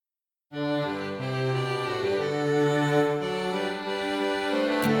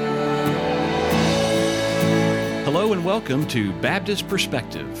welcome to Baptist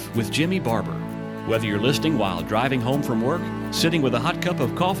Perspective with Jimmy Barber. Whether you're listening while driving home from work, sitting with a hot cup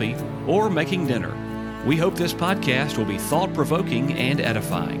of coffee, or making dinner, we hope this podcast will be thought-provoking and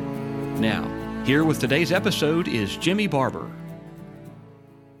edifying. Now, here with today's episode is Jimmy Barber.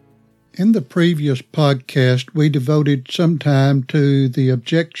 In the previous podcast, we devoted some time to the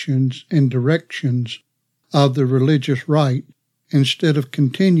objections and directions of the religious right instead of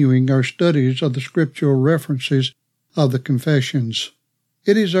continuing our studies of the scriptural references of the confessions.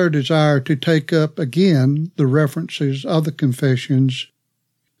 It is our desire to take up again the references of the confessions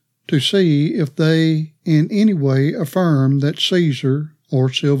to see if they in any way affirm that Caesar, or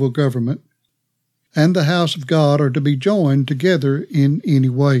civil government, and the house of God are to be joined together in any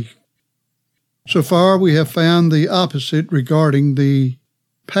way. So far, we have found the opposite regarding the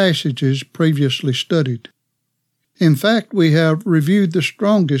passages previously studied. In fact, we have reviewed the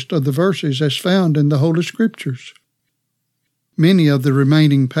strongest of the verses as found in the Holy Scriptures. Many of the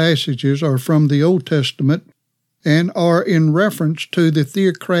remaining passages are from the Old Testament and are in reference to the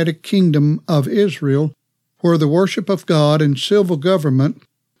theocratic kingdom of Israel, where the worship of God and civil government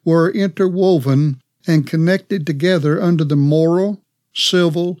were interwoven and connected together under the moral,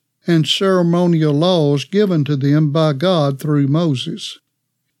 civil, and ceremonial laws given to them by God through Moses.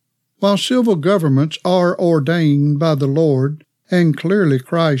 While civil governments are ordained by the Lord, and clearly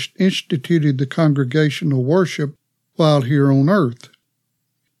Christ instituted the congregational worship while here on earth,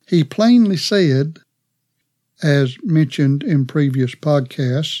 he plainly said, as mentioned in previous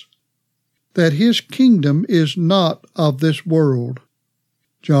podcasts, that his kingdom is not of this world,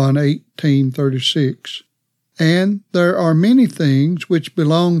 John 18:36, and there are many things which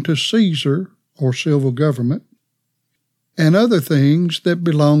belong to Caesar, or civil government, and other things that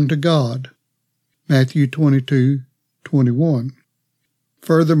belong to God, Matthew 22:21.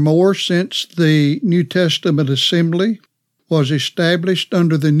 Furthermore, since the New Testament assembly was established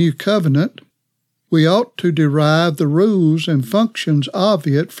under the New Covenant, we ought to derive the rules and functions of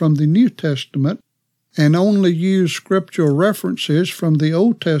it from the New Testament and only use scriptural references from the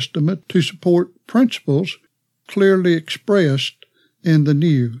Old Testament to support principles clearly expressed in the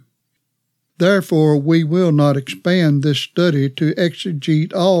New. Therefore, we will not expand this study to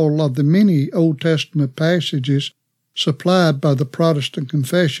exegete all of the many Old Testament passages supplied by the Protestant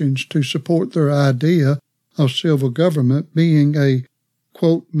confessions to support their idea of civil government being a,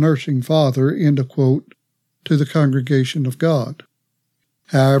 quote, nursing father, end quote, to the congregation of God.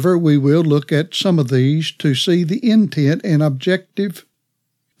 However, we will look at some of these to see the intent and objective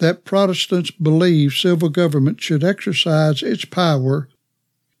that Protestants believe civil government should exercise its power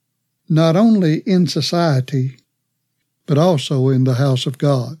not only in society, but also in the house of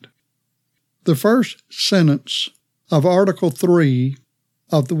God. The first sentence of Article 3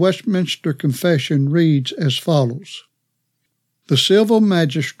 of the Westminster Confession reads as follows: "The civil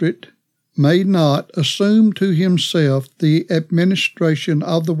magistrate may not assume to himself the administration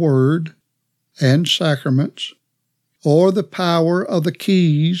of the word and sacraments, or the power of the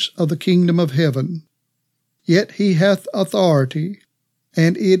keys of the kingdom of heaven. Yet he hath authority,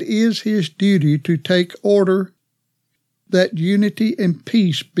 and it is his duty to take order that unity and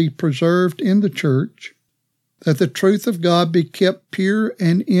peace be preserved in the church, that the truth of God be kept pure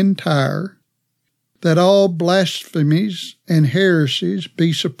and entire, that all blasphemies and heresies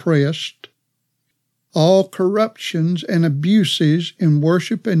be suppressed, all corruptions and abuses in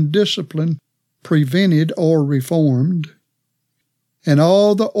worship and discipline prevented or reformed, and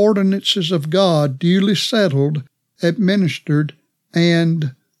all the ordinances of God duly settled, administered,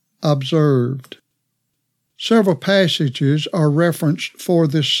 and observed." Several passages are referenced for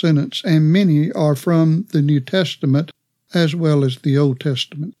this sentence, and many are from the New Testament as well as the Old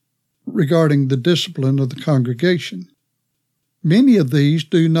Testament, regarding the discipline of the congregation. Many of these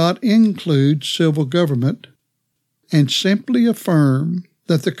do not include civil government and simply affirm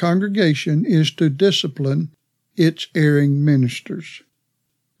that the congregation is to discipline its erring ministers.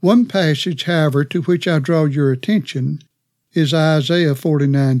 One passage, however, to which I draw your attention is Isaiah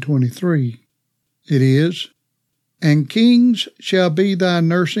 49:23. It is, "And kings shall be thy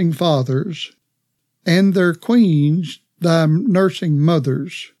nursing fathers, and their queens thy nursing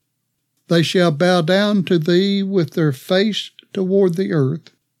mothers. They shall bow down to thee with their face toward the earth,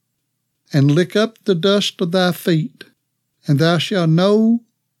 and lick up the dust of thy feet, and thou shalt know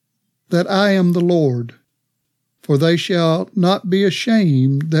that I am the Lord, for they shall not be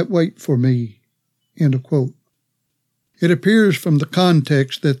ashamed that wait for me." End quote. It appears from the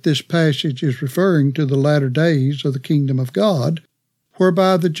context that this passage is referring to the latter days of the kingdom of God,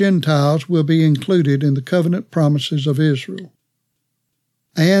 whereby the Gentiles will be included in the covenant promises of Israel,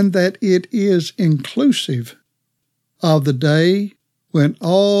 and that it is inclusive of the day when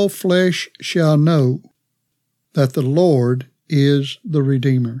all flesh shall know that the Lord is the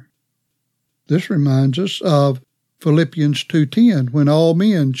Redeemer. This reminds us of Philippians 2:10, when all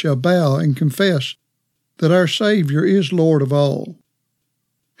men shall bow and confess that our Savior is Lord of all.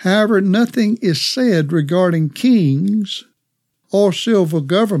 However, nothing is said regarding kings or civil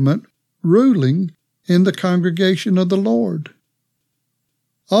government ruling in the congregation of the Lord.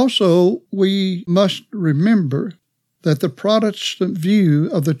 Also, we must remember that the Protestant view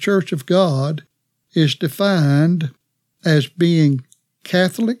of the Church of God is defined as being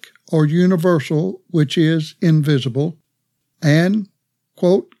Catholic or universal, which is invisible, and,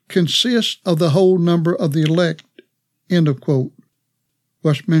 quote, consists of the whole number of the elect, end of quote.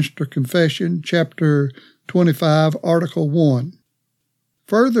 Westminster Confession, chapter 25, article 1.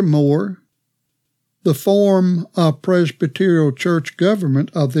 Furthermore, the form of Presbyterial church government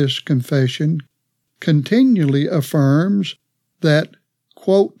of this confession continually affirms that,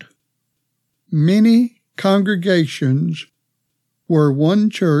 quote, many congregations were one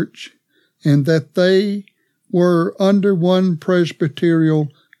church and that they were under one presbyterial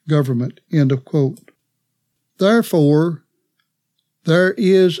government, end of quote. Therefore, there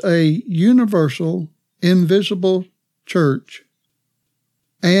is a universal, invisible church,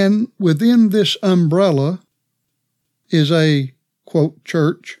 and within this umbrella is a, quote,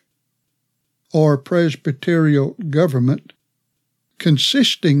 church or presbyterial government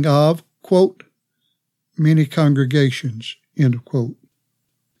consisting of, quote, many congregations, end of quote.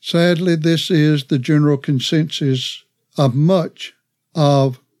 Sadly, this is the general consensus of much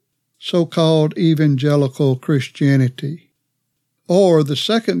of so-called evangelical Christianity. Or the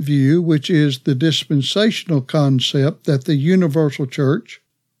second view, which is the dispensational concept that the universal church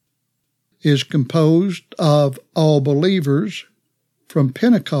is composed of all believers from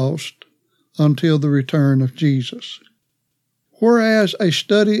Pentecost until the return of Jesus. Whereas a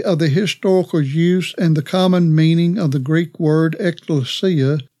study of the historical use and the common meaning of the Greek word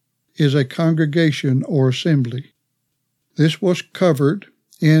ecclesia is a congregation or assembly. This was covered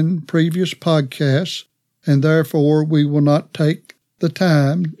in previous podcasts, and therefore we will not take the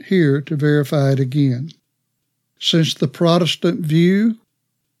time here to verify it again. Since the Protestant view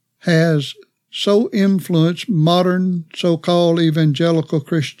has so influenced modern so-called evangelical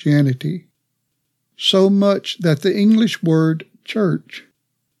Christianity, so much that the English word church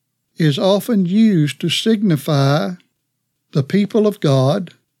is often used to signify the people of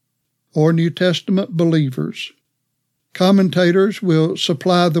God or New Testament believers. Commentators will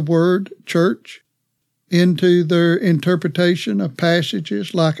supply the word church into their interpretation of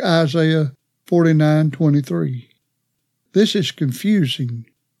passages like Isaiah 49:23. This is confusing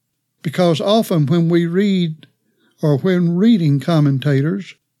because often when we read or when reading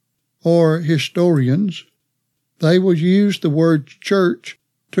commentators or historians, they will use the word church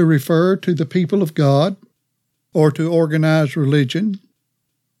to refer to the people of God or to organized religion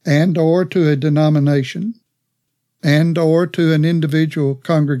and or to a denomination and or to an individual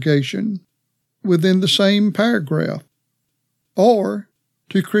congregation within the same paragraph, or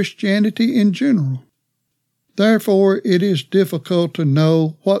to Christianity in general. Therefore, it is difficult to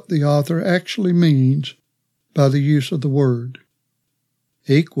know what the author actually means by the use of the word.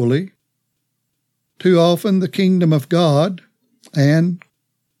 Equally, too often the kingdom of God and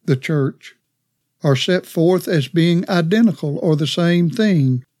the church are set forth as being identical or the same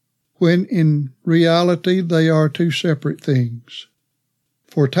thing, when in reality they are two separate things.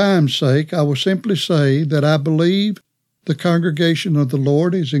 For time's sake, I will simply say that I believe the congregation of the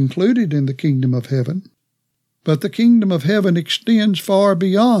Lord is included in the kingdom of heaven, but the kingdom of heaven extends far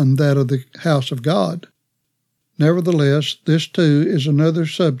beyond that of the house of God. Nevertheless, this too is another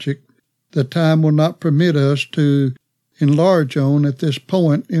subject that time will not permit us to enlarge on at this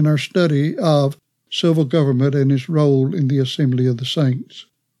point in our study of civil government and its role in the assembly of the saints.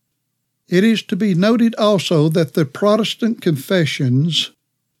 It is to be noted also that the Protestant confessions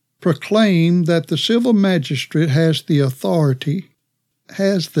proclaim that the civil magistrate has the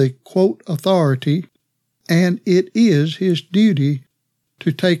quote, authority, and it is his duty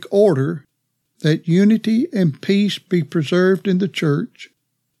to take order that unity and peace be preserved in the church,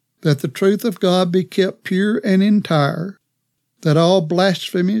 that the truth of God be kept pure and entire, that all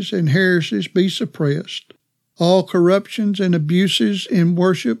blasphemies and heresies be suppressed, all corruptions and abuses in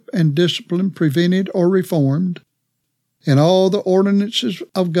worship and discipline prevented or reformed, and all the ordinances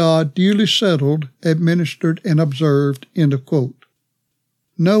of God duly settled, administered, and observed, end of quote.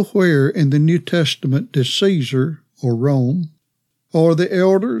 Nowhere in the New Testament does Caesar, or Rome, or the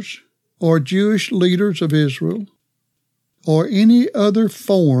elders, or Jewish leaders of Israel, or any other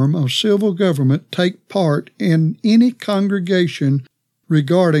form of civil government take part in any congregation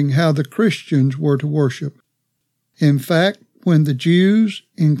regarding how the Christians were to worship. In fact, when the Jews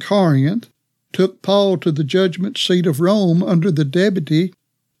in Corinth took Paul to the judgment seat of Rome under the deputy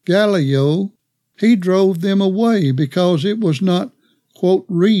Gallio, he drove them away because it was not, quote,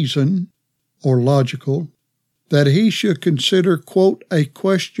 reason or logical that he should consider, quote, a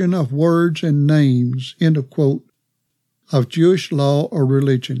question of words and names, end of quote, of Jewish law or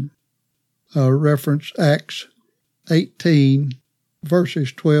religion. Reference Acts 18,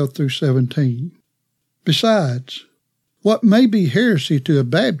 verses 12 through 17. Besides, what may be heresy to a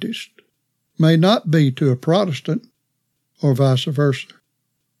Baptist may not be to a Protestant, or vice versa.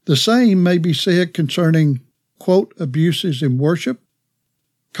 The same may be said concerning, quote, abuses in worship,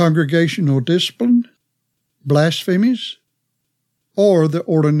 congregational discipline, blasphemies, or the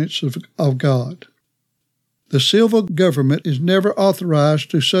ordinance of God. The civil government is never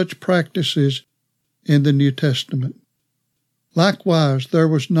authorized to such practices in the New Testament. Likewise, there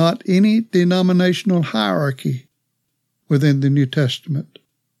was not any denominational hierarchy within the New Testament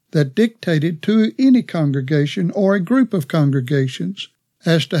that dictated to any congregation or a group of congregations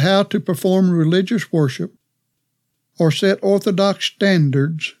as to how to perform religious worship or set orthodox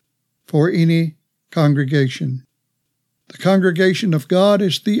standards for any congregation. The congregation of God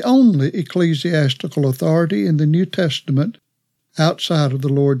is the only ecclesiastical authority in the New Testament outside of the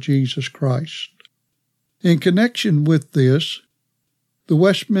Lord Jesus Christ. In connection with this, the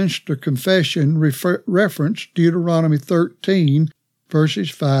Westminster Confession referenced Deuteronomy 13, verses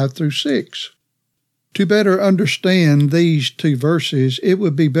 5 through 6. To better understand these two verses, it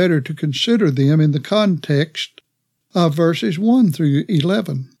would be better to consider them in the context of verses 1 through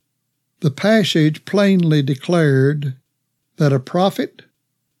 11. The passage plainly declared that a prophet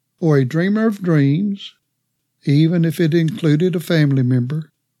or a dreamer of dreams, even if it included a family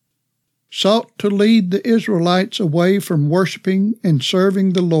member, sought to lead the Israelites away from worshiping and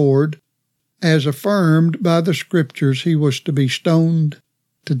serving the Lord as affirmed by the Scriptures. He was to be stoned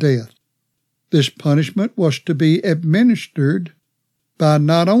to death. This punishment was to be administered by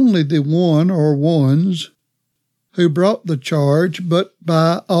not only the one or ones who brought the charge, but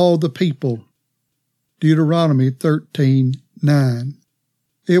by all the people. Deuteronomy 13:9.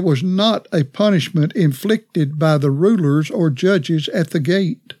 It was not a punishment inflicted by the rulers or judges at the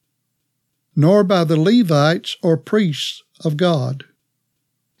gate, nor by the Levites or priests of God.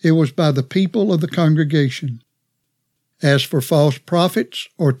 It was by the people of the congregation. As for false prophets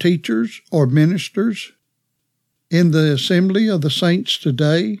or teachers or ministers in the assembly of the saints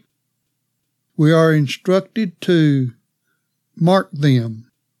today, we are instructed to mark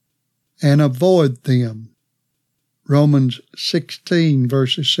them and avoid them. Romans 16,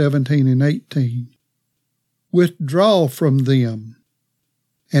 verses 17 and 18. Withdraw from them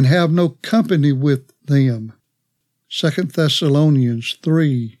and have no company with them. 2 Thessalonians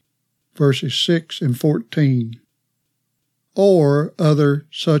 3, verses 6 and 14. Or other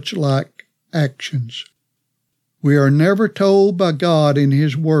such like actions. We are never told by God in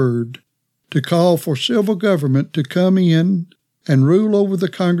His Word to call for civil government to come in and rule over the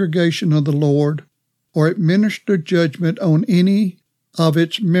congregation of the Lord or administer judgment on any of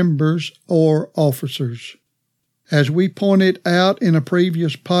its members or officers. As we pointed out in a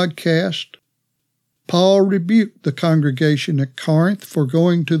previous podcast, Paul rebuked the congregation at Corinth for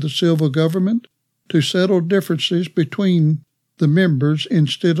going to the civil government to settle differences between the members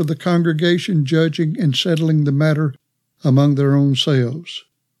instead of the congregation judging and settling the matter among their own selves.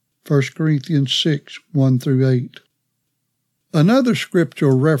 1 Corinthians 6, 1 through 8. Another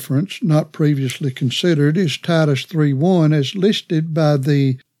scriptural reference not previously considered is Titus 3:1 as listed by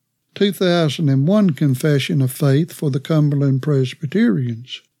the 2001 Confession of Faith for the Cumberland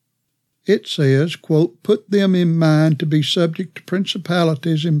Presbyterians. It says, quote, put them in mind to be subject to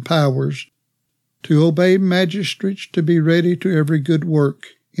principalities and powers, to obey magistrates, to be ready to every good work,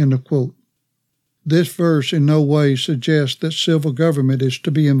 end of quote. This verse in no way suggests that civil government is to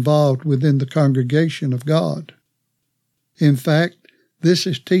be involved within the congregation of God. In fact, this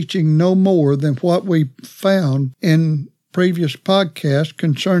is teaching no more than what we found in previous podcasts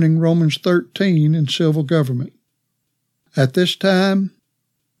concerning Romans 13 and civil government. At this time,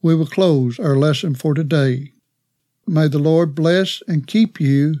 we will close our lesson for today. May the Lord bless and keep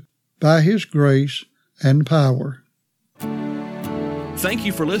you by His grace and power. Thank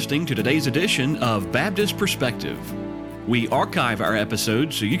you for listening to today's edition of Baptist Perspective. We archive our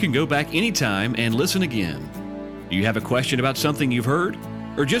episodes so you can go back anytime and listen again. Do you have a question about something you've heard,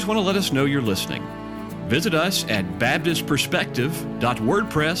 or just want to let us know you're listening? Visit us at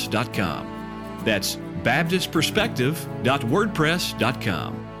baptistperspective.wordpress.com. That's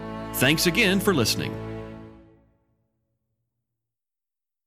baptistperspective.wordpress.com. Thanks again for listening.